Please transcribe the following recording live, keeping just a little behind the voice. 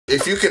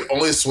If you can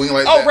only swing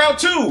like that.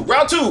 that.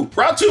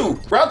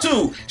 Round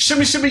two.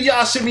 Shimmy, shimmy,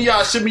 y'all,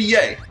 shimmy,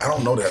 yay. I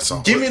don't know that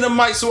song. Give me the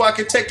mic so I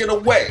can take it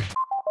away.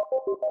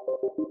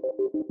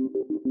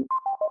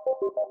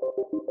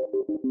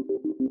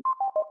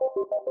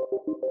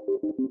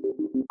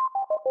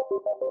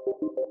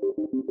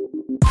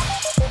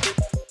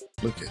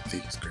 Look at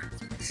these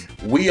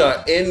graphics. We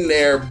are in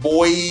there,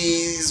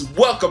 boys.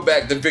 Welcome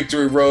back to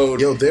Victory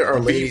Road. Yo, there are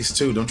ladies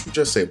too. Don't you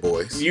just say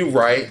boys. You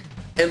right.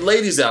 And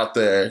ladies out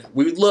there,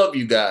 we love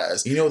you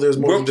guys. You know there's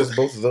more than just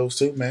both of those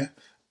too, man.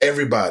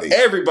 Everybody.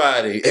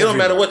 It don't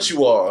matter what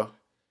you are.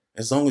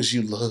 As long as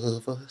you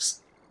love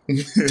us.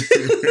 Yo,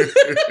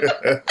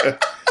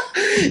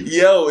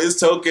 it's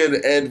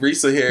Token and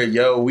Resa here.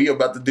 Yo, we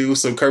about to do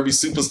some Kirby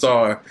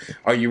Superstar.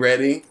 Are you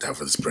ready? Time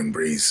for the spring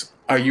breeze.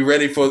 Are you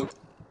ready for...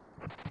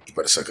 You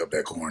better suck up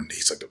that corn.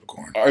 He sucked up the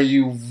corn. Are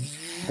you...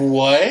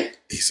 What?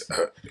 He's...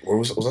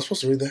 was I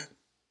supposed to read that?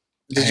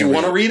 Did you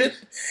want to read it?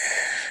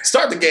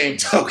 Start the game,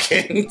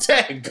 Token.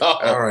 Thank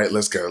God. All right,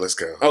 let's go.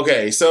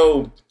 Okay,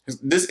 so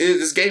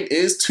this game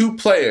is 2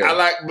 players. I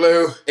like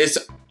blue. It's...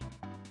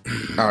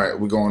 All right,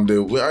 we're gonna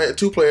do. All right,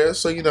 2 players.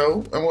 So you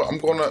know, I'm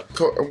gonna.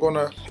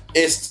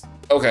 It's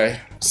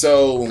okay.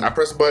 So I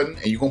press a button,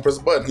 and you gonna press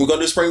a button. We're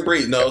gonna do spring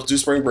breeze. No, let's do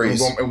spring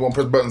breeze. We're gonna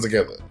press buttons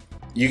together.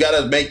 You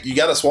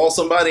gotta swallow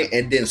somebody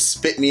and then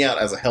spit me out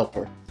as a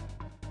helper,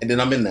 and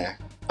then I'm in there.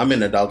 I'm in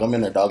there, dog. I'm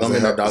in there, dog. Is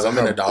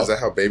that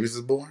how babies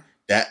is born?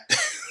 That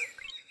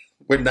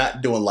we're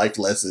not doing life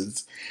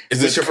lessons. Is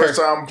this your first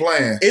time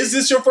playing? Is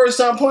this your first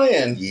time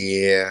playing?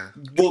 Yeah.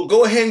 Well,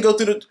 go ahead and go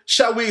through the...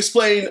 Shall we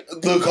explain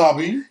the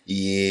copy?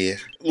 Yeah.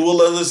 Well,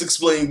 let us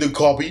explain the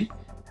copy.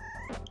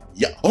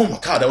 Yeah. Oh my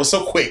God, that was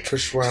so quick.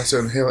 Push Y to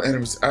inhale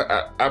enemies.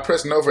 I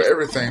press no for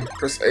everything.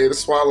 Press A to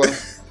swallow.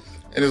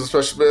 And there's a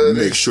special ability.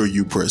 Make sure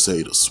you press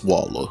A to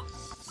swallow.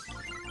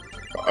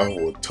 I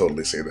will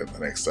totally say that the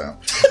next time.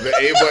 The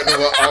A button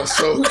will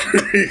also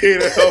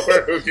create a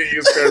helper who can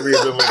use Kirby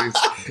abilities.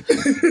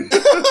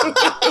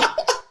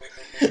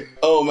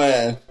 Oh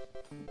man.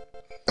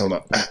 Hold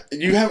on.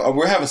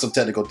 We're having some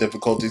technical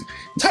difficulties.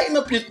 Tighten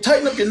up your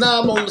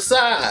knob on the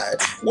side.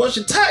 Once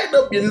you tighten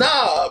up your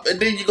knob, and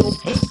then you go.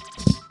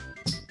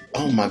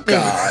 Oh my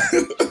God.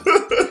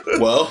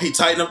 Well, he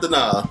tightened up the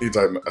knob. I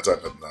tightened up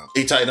the knob.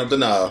 He tightened up the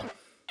knob.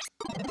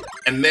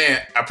 And then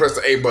I press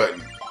the A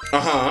button.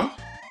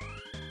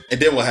 And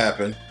then what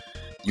happened?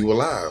 You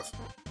alive.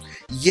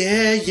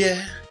 Yeah.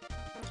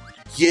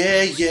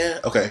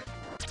 Okay.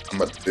 I'm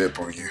about to dip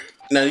on you.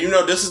 Now you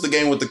know this is the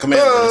game with the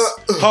command list.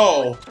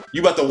 Oh,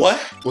 you about the what?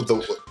 With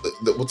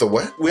the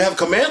what? We have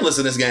command list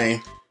in this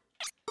game.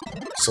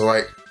 So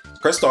like,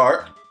 press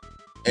start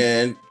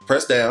and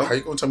press down. How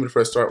you gonna tell me to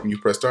press start when you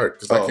press start?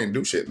 Because I can't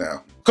do shit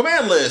now.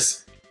 Command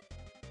list.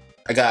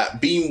 I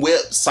got beam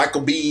whip, cycle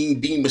beam,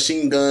 beam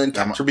machine gun,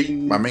 capture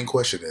beam. My main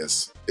question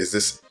is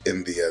this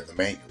in the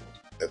manual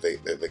that they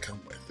come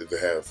with? Did they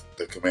have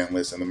the command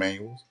list in the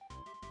manuals?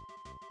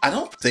 I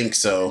don't think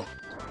so.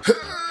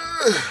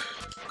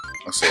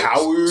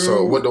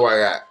 So what do I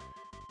got?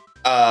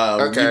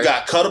 Okay. You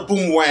got cut a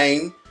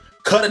boomerang,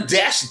 cut a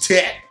dash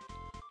attack,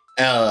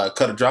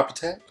 cut a drop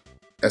attack.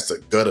 That's the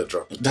gutter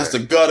drop attack. That's the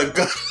gutter.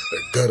 The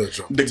gutter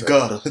drop The attack.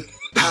 gutter.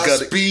 High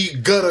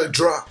speed gutter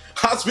drop.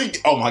 High speed.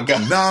 Oh my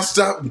God.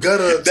 Non-stop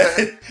gutter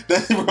attack.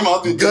 That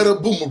reminds me. Gutter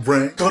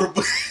boomerang. Gutter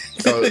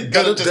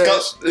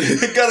just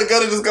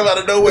come out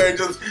of nowhere and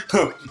just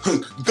gutter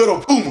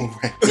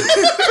boomerang.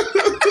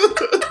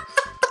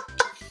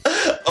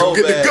 Oh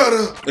get man.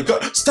 the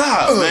gutter.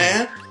 Stop,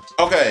 man.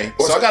 Okay,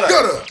 so I got a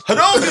gutter.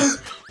 Hadouken.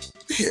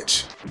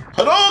 Bitch.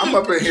 Hadouken. I'm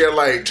up in here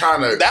like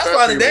trying to. That's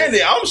fine and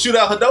dandy. I'm gonna shoot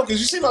out Hadouken. You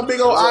see my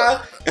big old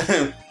eye?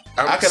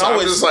 I'm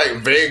just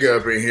like Vega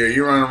up in here.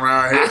 You running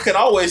around here. I can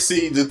always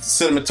see the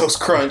Cinnamon Toast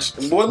Crunch.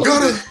 Boy, look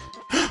gutter.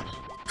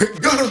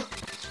 Gutter.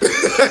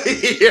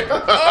 Yeah.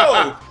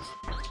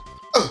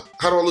 Oh.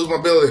 How do I lose my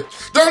ability?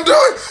 Don't do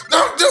it.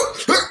 Don't do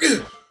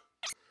it.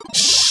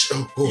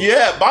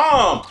 Yeah,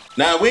 bomb.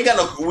 Now we ain't got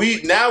no.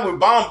 Now we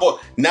bomb boy.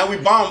 Now we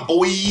bomb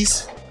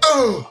boys.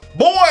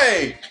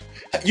 Boy,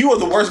 you are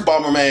the worst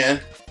bomber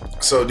man.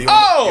 So do you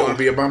want to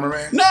be a bomber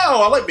man? No,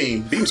 I like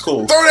beam. Beam's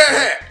cool. Throw that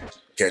hat.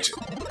 Catch it.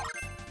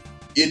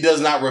 It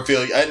does not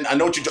refill you. I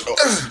know what you.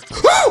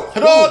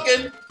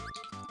 Hadouken.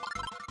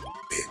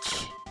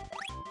 Bitch.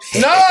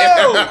 No, I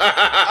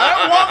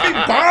don't want to be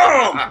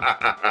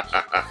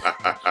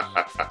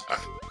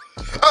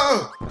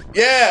bomb.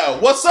 Yeah,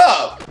 what's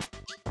up?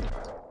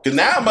 Cause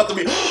now I'm about to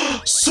be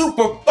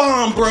super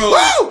bomb, bro.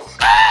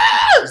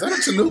 Is that a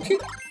Tanuki?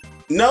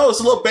 No, it's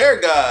a little bear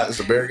guy.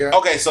 It's a bear guy?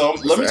 Okay, so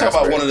let me talk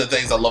about one of the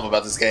things I love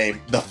about this game.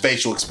 The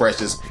facial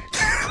expressions.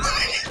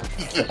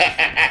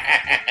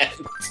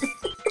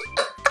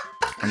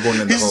 I'm going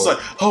in the He's just like,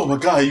 oh my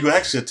God, you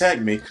actually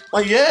attacked me.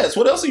 Like, yes,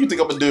 what else do you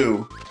think I'm gonna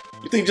do?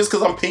 You think just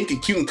because I'm pink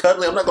and cute and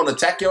cuddly, I'm not gonna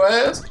attack your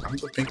ass? I'm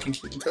the pink and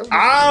cute and cuddly.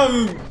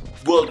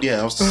 Well, yeah,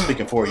 I was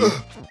speaking for you.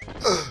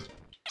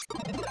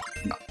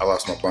 I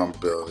lost my bomb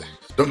ability.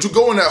 Don't you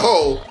go in that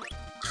hole.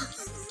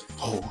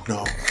 Oh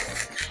no.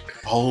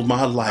 All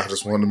my life. I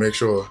just wanted to make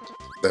sure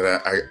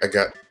that I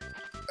got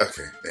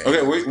Okay.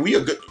 Okay, we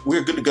are good.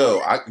 We're good to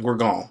go. We're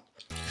gone.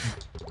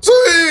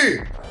 See.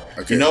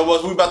 Okay. You know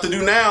what we about to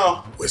do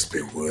now?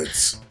 Wispy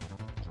Woods.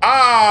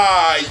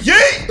 Ah,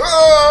 yeet!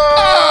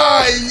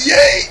 Ah,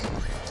 yeet!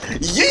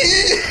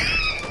 Yeet!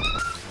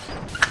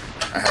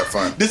 I had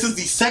fun. This is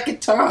the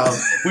second time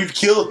we've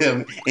killed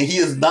him, and he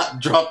has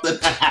not dropped an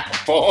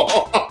apple.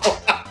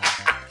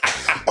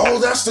 Oh,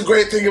 that's the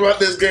great thing about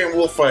this game.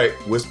 We'll fight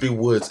Wispy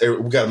Woods.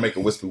 We got to make a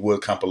Wispy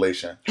Wood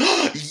compilation.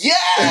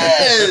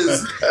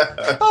 Yes!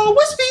 Oh,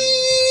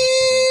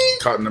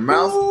 Wispy! Caught in the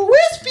mouth. Oh,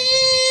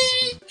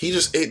 Wispy! He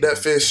just ate that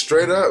fish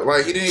straight up.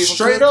 Like, he didn't even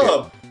straight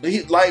up.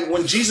 He, like,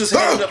 when Jesus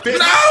handed the fish.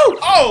 No!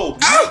 Oh!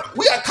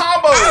 We got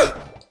combos!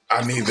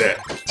 I need that.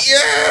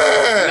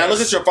 Yeah! Now look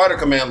at your fighter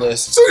command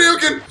list.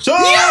 Shoryuken!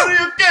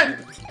 Shoryuken!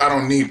 I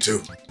don't need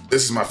to.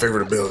 This is my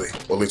favorite ability.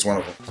 Well, at least one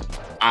of them.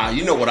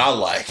 You know what I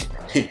like.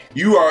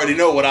 You already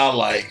know what I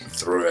like.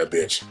 Throw that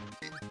bitch.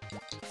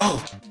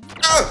 Oh.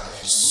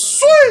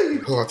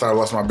 Sweet! Oh, I thought I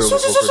lost my ability.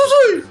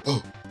 Sweet.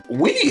 Oh.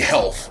 We need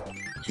health.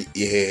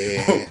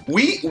 Yeah.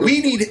 We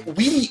need.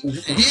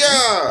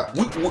 Yeah.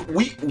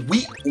 We.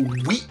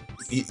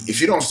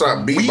 If you don't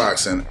stop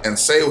beatboxing and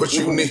say what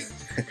you need.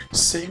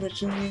 Say what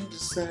you need to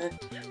say.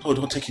 Oh,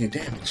 don't take any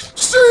damage.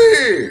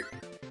 See.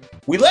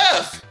 We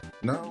left.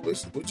 No, we're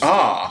just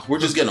we're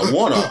just getting a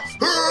one-up.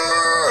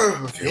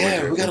 Okay,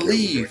 yeah, we gotta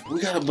leave. We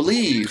gotta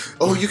believe.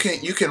 Oh, you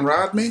can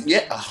ride me?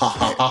 Yeah.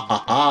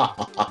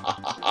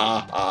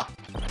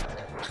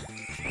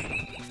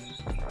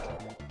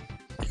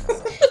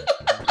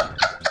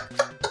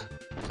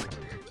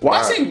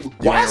 Why is he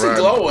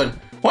glowing?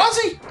 Why is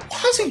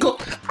he go?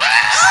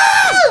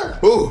 Ah!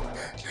 Ooh.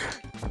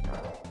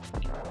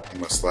 I'm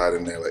gonna slide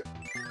in there like.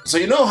 So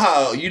you know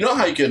how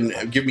you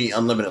can give me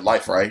unlimited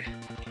life, right?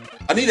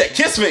 I need that.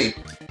 Kiss me.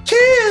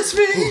 Kiss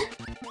me.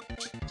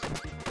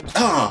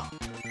 Oh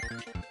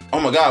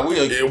my God, we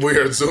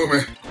are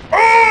zooming.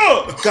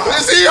 Oh God.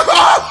 Is he?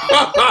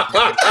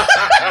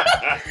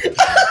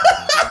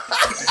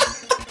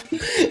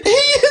 He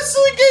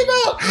instantly came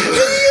out. He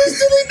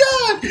instantly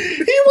died.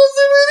 He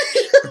wasn't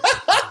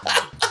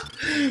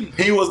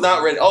ready. He was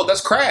not ready. Oh,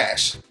 that's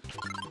Crash.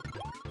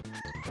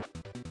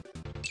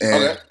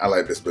 And okay. I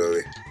like this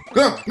ability.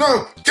 No,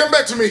 come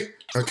back to me.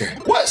 Okay.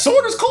 What?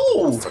 Sword is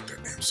cool. Fuck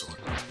that damn sword.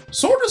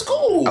 Sword is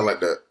cool. I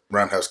like the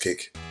roundhouse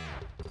kick.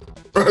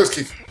 Roundhouse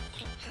kick.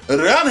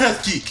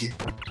 Roundhouse kick.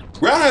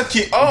 Roundhouse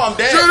kick. Oh, I'm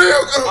dead.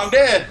 I'm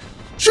dead.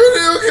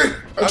 Shoryuken.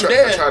 I'm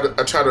dead.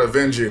 I try to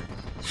avenge you.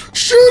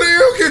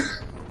 Shoryuken.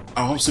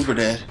 Oh, I'm super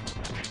dead.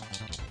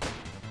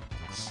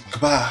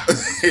 Goodbye.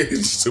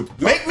 Super.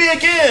 Make me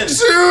again.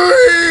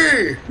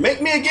 Shuri. Make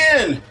me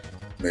again.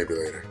 Maybe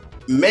later.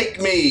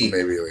 Make me.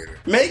 Maybe later.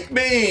 Make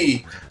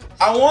me.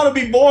 I want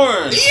to be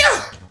born.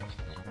 Yeah.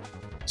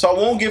 So I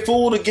won't get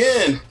fooled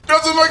again.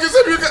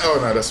 Oh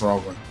no, that's the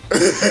wrong one.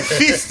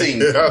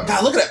 Feasting. Yeah.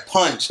 God, look at that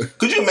punch.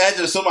 Could you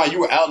imagine if somebody, you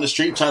were out in the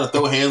street trying to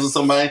throw hands at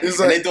somebody and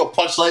they throw a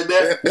punch like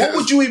that? What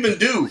would you even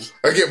do?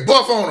 I get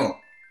buff on them.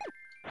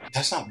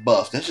 That's not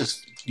buff. That's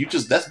just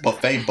that's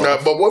buffet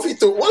buff. But what if he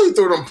threw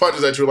them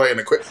punches at you like in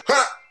the quick?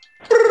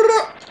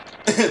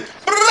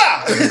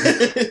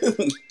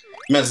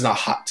 Man, it's not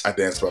hot. I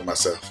dance by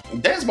myself.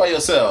 Dance by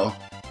yourself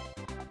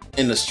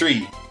in the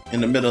street in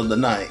the middle of the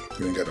night.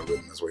 You ain't got no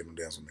rhythm. That's why you don't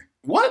dance with me.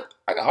 What?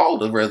 I got all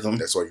the rhythm.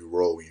 That's why you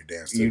roll when you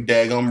dance. You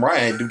daggum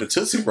right. Do the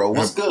Tootsie Roll.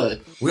 What's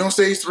good? We on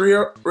stage 3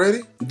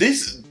 already?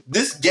 This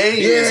game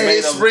is made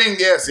of spring.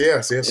 Yes.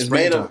 It's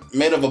made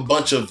of a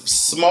bunch of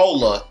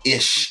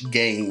smaller-ish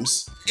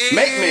games. Yeah.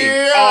 Make me.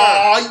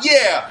 Oh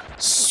yeah.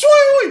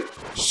 Sweet.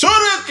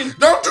 Shoryuken.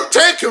 Don't you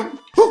take him.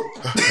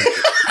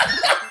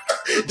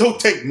 Don't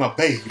take my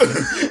baby.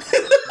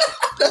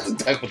 That's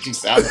exactly what you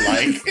sound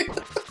like.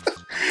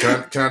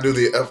 Can I do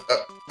the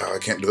I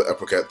can't do the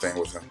uppercut thing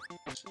with him.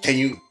 Can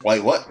you?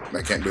 Wait, what?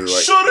 I can't do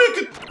like.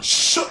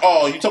 Shoryuken.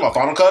 Oh, you talking about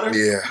Final Cutter?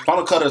 Yeah.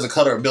 Final Cutter is a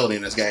cutter ability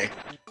in this game.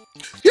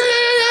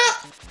 Yeah.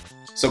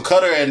 So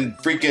cutter and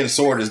freaking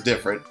sword is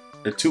different.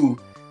 They're two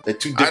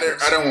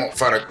different. I don't want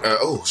fighter.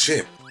 Oh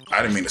shit!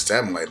 I didn't mean to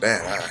stab him like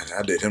that.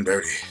 I did him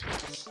dirty.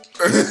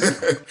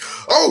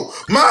 Oh,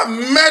 my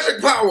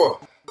magic power!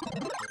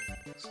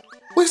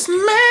 It's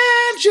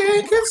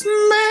magic. It's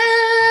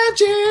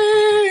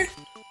magic.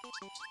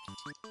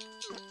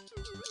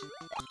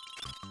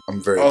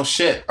 I'm very. Oh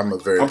shit! I'm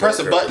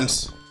pressing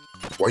buttons.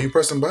 Why are you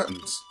pressing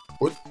buttons?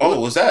 What? Oh,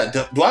 what's that?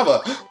 Do I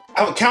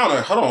have a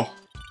counter? Hold on.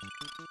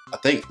 I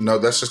think. No,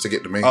 that's just to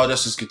get to me. Oh,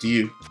 that's just get to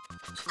you.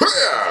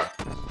 Yeah.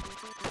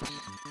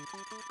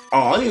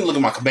 Oh, I need to look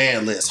at my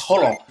command list.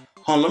 Hold on.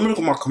 Let me look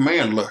at my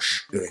command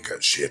list. You ain't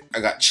got shit. I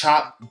got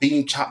chop,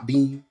 beam,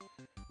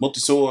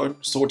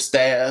 multi-sword, sword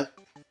staff,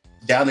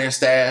 down there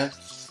staff.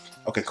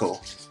 Okay, cool.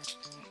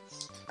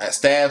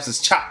 Stabs is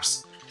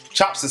chops.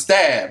 Chops is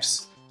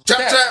stabs.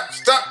 Chop,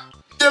 stop.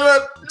 Dill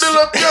up.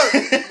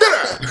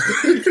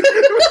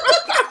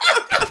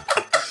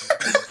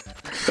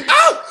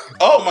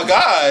 Oh my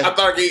God. I thought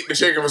I could eat the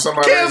chicken for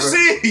somebody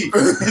KFC!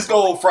 It's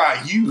gonna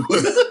fry you.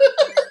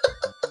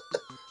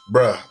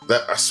 Bruh,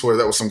 that I swear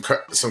that was some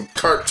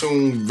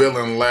cartoon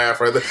villain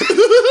laugh right there.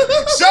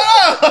 Shut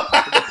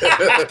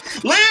up!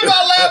 Leave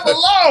my laugh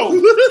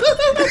alone!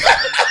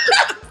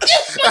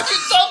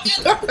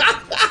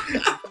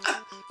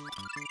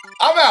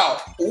 I'm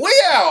out. We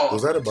out.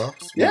 Was that a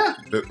box? Yeah.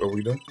 Are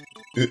we done?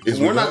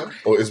 We're not.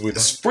 Or is we done?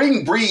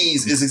 Spring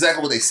breeze is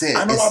exactly what they said.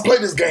 I know I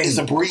played this game. It's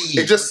a breeze.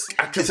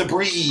 It's a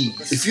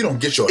breeze. If you don't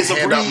get your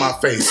hand out my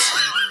face,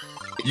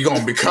 you're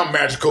gonna become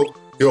magical.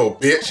 Yo,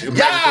 bitch.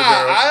 Yeah,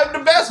 I am the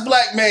best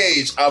black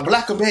mage.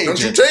 Black mage.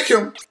 Don't you take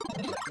him.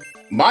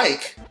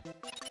 Mike.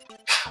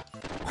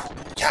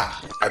 Yeah.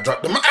 I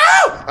dropped the mic.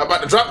 Ow! I'm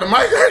about to drop the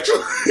mic,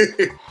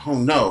 actually. Oh,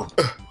 no.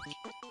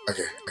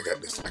 Okay, I got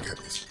this.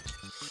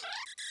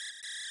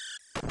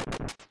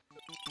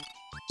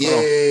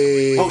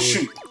 Yay. Oh,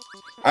 shoot.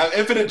 I have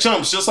infinite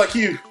jumps, just like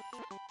you.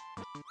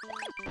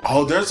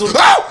 Oh, there's a...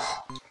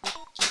 Oh!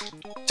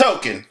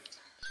 Token.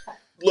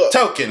 Look,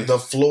 Token. The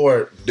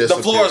floor disappeared.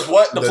 The floor is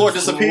what? The floor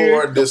disappeared? The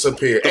floor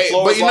disappeared. Hey,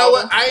 but you know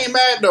what? I ain't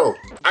mad, though.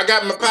 I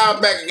got my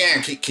power back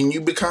again. Can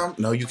you become?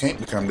 No, you can't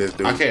become this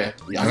dude. I can.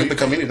 I can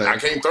become anything. I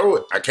can't throw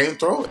it.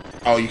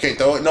 Oh, you can't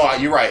throw it? No,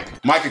 you're right.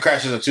 Mike and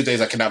Crash are 2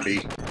 things I cannot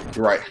be.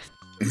 You're right.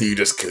 You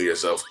just kill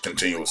yourself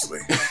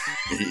continuously.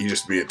 You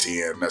just be a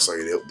TN. That's how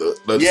you do it.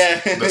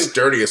 The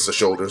sturdiest of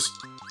shoulders.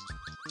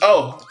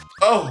 Oh.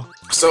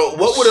 So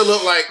what would it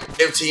look like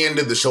if TN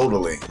did the shoulder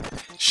lean?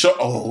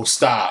 Oh,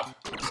 stop.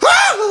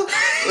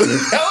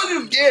 How did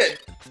you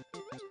get?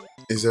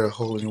 Is there a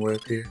hole anywhere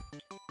up here?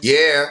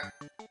 Yeah.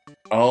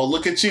 Oh,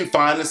 look at you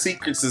finding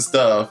secrets and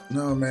stuff.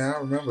 No, man, I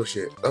don't remember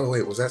shit. Oh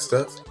wait, was that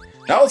stuff?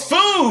 That was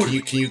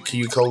food. Can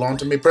you hold on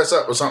to me? Press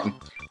up or something.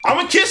 I'm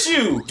gonna kiss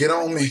you. Get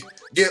on me.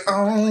 Get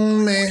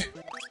on me.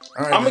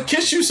 All right, I'm gonna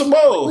kiss you some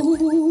more.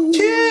 Ooh.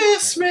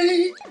 Kiss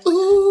me.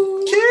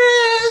 Ooh.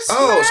 Kiss me.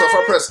 Oh, so if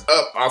I press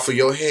up off of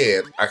your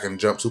head, I can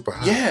jump super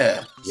high.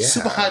 Yeah.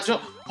 Super high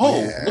jump.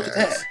 Oh, look at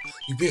that.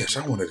 You bitch,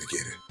 I wanted to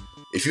get it.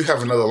 If you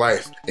have another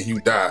life and you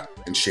die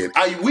and shit.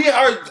 We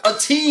are a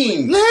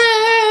team.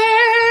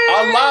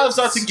 Our lives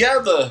are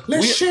together.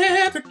 Let's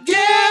share together.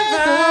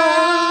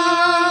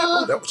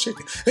 Oh, that was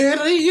shaking.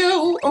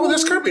 You. Oh,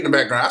 there's Kirby in the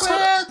background. I saw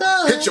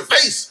that. Hit your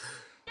face.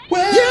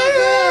 Where's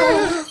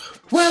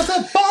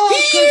the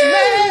bonkers,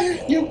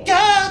 man? You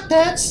got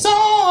that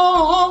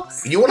song.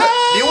 You wanna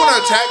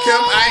attack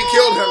him? I ain't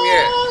killed him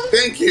yet.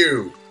 Thank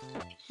you.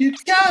 You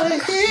gotta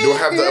hear. Do I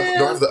have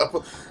the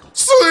upper?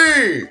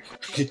 Swing!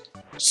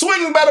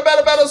 Swing, better,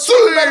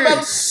 swing,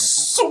 better,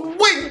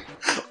 swing.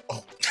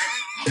 Oh.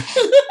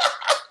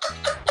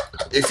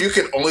 If you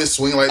could only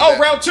swing like that. Oh,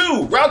 round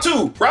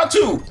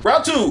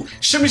two.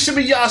 Shimmy,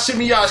 ya,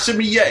 shimmy,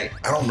 yay.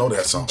 I don't know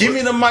that song. Give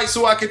me the mic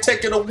so I can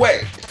take it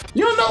away.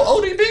 You don't know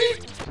ODB?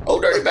 Oh,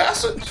 dirty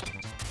bastard.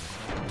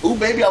 Ooh,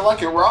 baby, I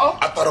like it raw.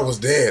 I thought I was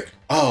dead.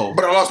 Oh.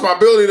 But I lost my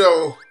ability,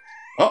 though.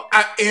 Oh.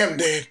 I am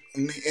dead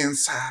on the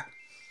inside.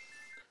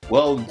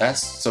 Well,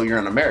 that's so you're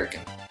an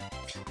American.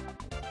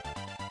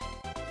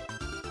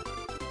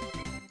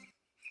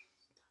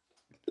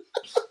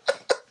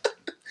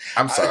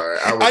 I'm sorry.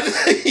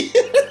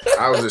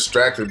 I was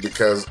distracted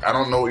because I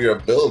don't know what your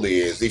ability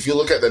is. If you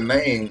look at the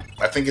name,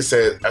 I think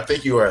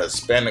you are a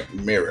Hispanic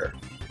mirror.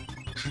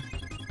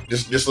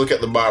 Just look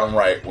at the bottom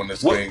right when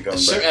this thing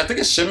comes back. I think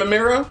it's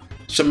Shamira.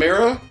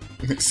 Shamira.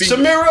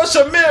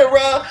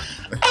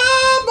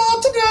 I'm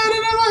all together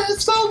and my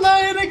hips so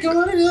light and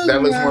going.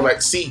 That looks more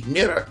like C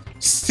mirror.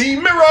 C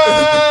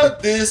mirror.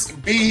 This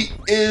beat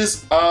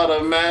is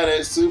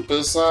automatic,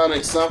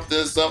 supersonic,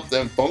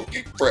 something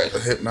funky fresh.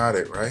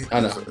 Hypnotic, right? I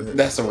know.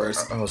 That's the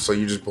worst. Oh, so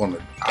you just want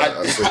to? I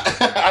was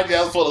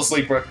full of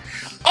sleeper.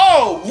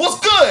 Oh, what's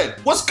good?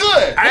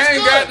 I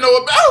ain't got no.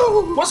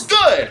 Oh, what's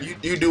good?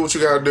 You do what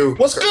you gotta do.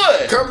 What's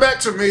good? Come back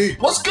to me.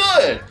 What's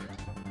good?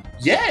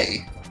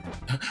 Yay.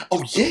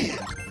 Oh yeah.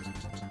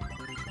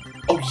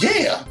 Oh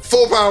yeah.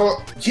 Full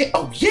power. Yeah.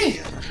 Oh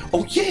yeah.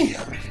 Oh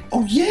yeah.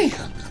 Oh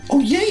yeah. Oh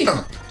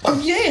yeah. Oh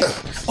yeah.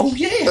 Oh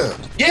yeah.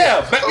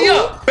 Yeah. Back me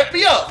up. Back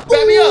me up.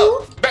 What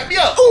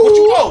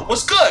you want?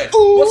 What's good?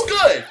 What's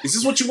good? Is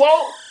this what you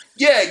want?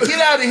 Yeah. Get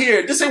out of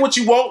here. This ain't what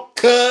you want.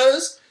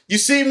 Cuz. You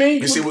see me?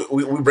 You see,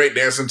 we break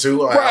dancing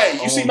too. Right.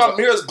 You see my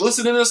mirrors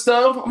glistening and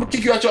stuff? I'm gonna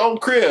kick you out your own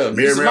crib.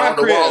 Mirror on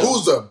the wall.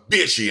 Who's the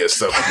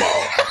bitchiest of them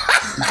all?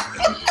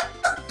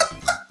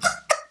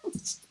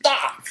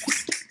 Stop.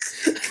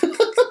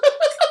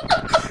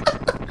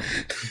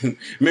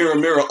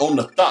 Mirror on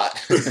the thought.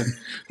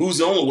 Who's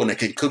the only one that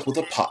can cook with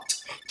a pot?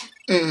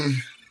 All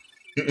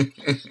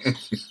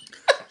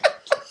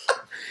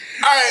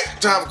right,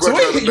 time for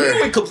question of the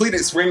day. You completed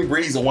Spring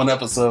Breeze in one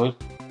episode.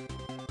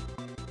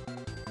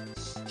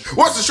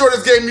 What's the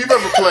shortest game you've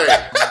ever played?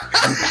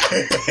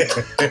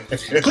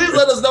 Please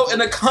let us know in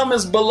the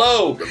comments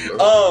below.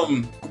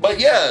 But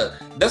yeah,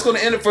 that's going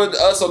to end it for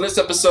us on this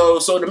episode.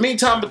 So in the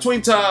meantime,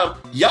 between time,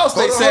 y'all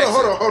stay safe.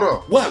 Hold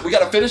on. What? We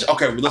got to finish?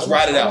 Okay, let's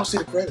ride it out. I want to see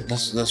the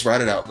credits. Let's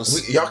ride it out.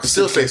 Y'all can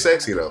still say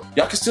sexy though.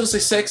 Y'all can still say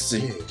sexy.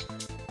 Yeah.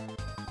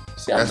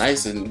 See how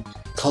nice and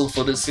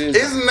colorful this is.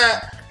 Isn't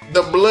that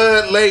the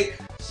blood lake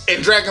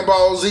in Dragon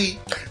Ball Z?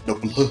 The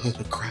blood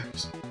of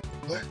Christ.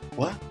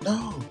 What?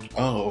 No.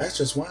 Oh. That's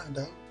just wine,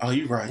 dog. Oh,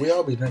 you right. We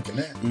all be drinking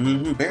that.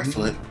 Mm-hmm.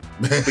 Barefoot.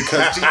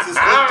 Because Jesus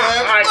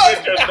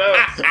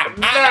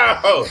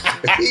No.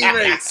 He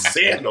made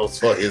sandals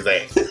for his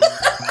ass.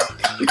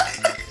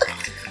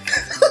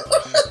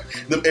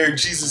 Them Air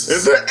Jesus.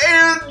 It's an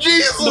Air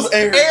Jesus.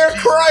 Air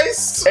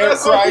Christ. Air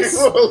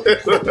Christ.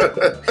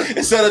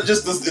 Instead of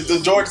just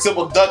the George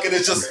symbol ducking,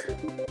 it's just...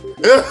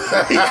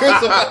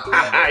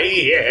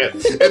 Yeah.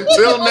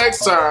 Until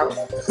next time.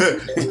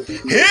 Hit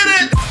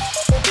it!